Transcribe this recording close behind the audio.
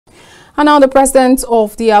And now the president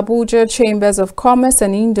of the Abuja Chambers of Commerce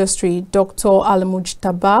and Industry, Dr.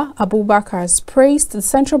 Al-Mujtaba Abubakar, has praised the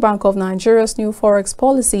Central Bank of Nigeria's new forex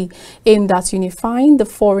policy aimed at unifying the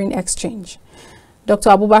foreign exchange. Dr.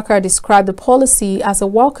 Abubakar described the policy as a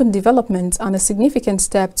welcome development and a significant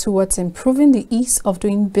step towards improving the ease of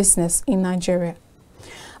doing business in Nigeria.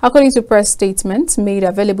 According to a press statement made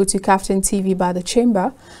available to KAFTAN TV by the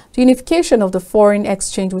Chamber, the unification of the foreign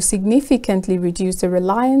exchange will significantly reduce the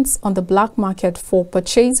reliance on the black market for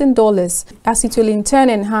purchasing dollars, as it will in turn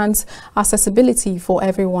enhance accessibility for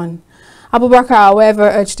everyone. Abubakar, however,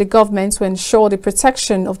 urged the government to ensure the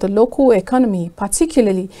protection of the local economy,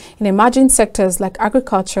 particularly in emerging sectors like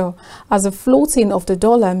agriculture, as the floating of the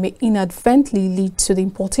dollar may inadvertently lead to the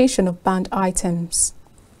importation of banned items.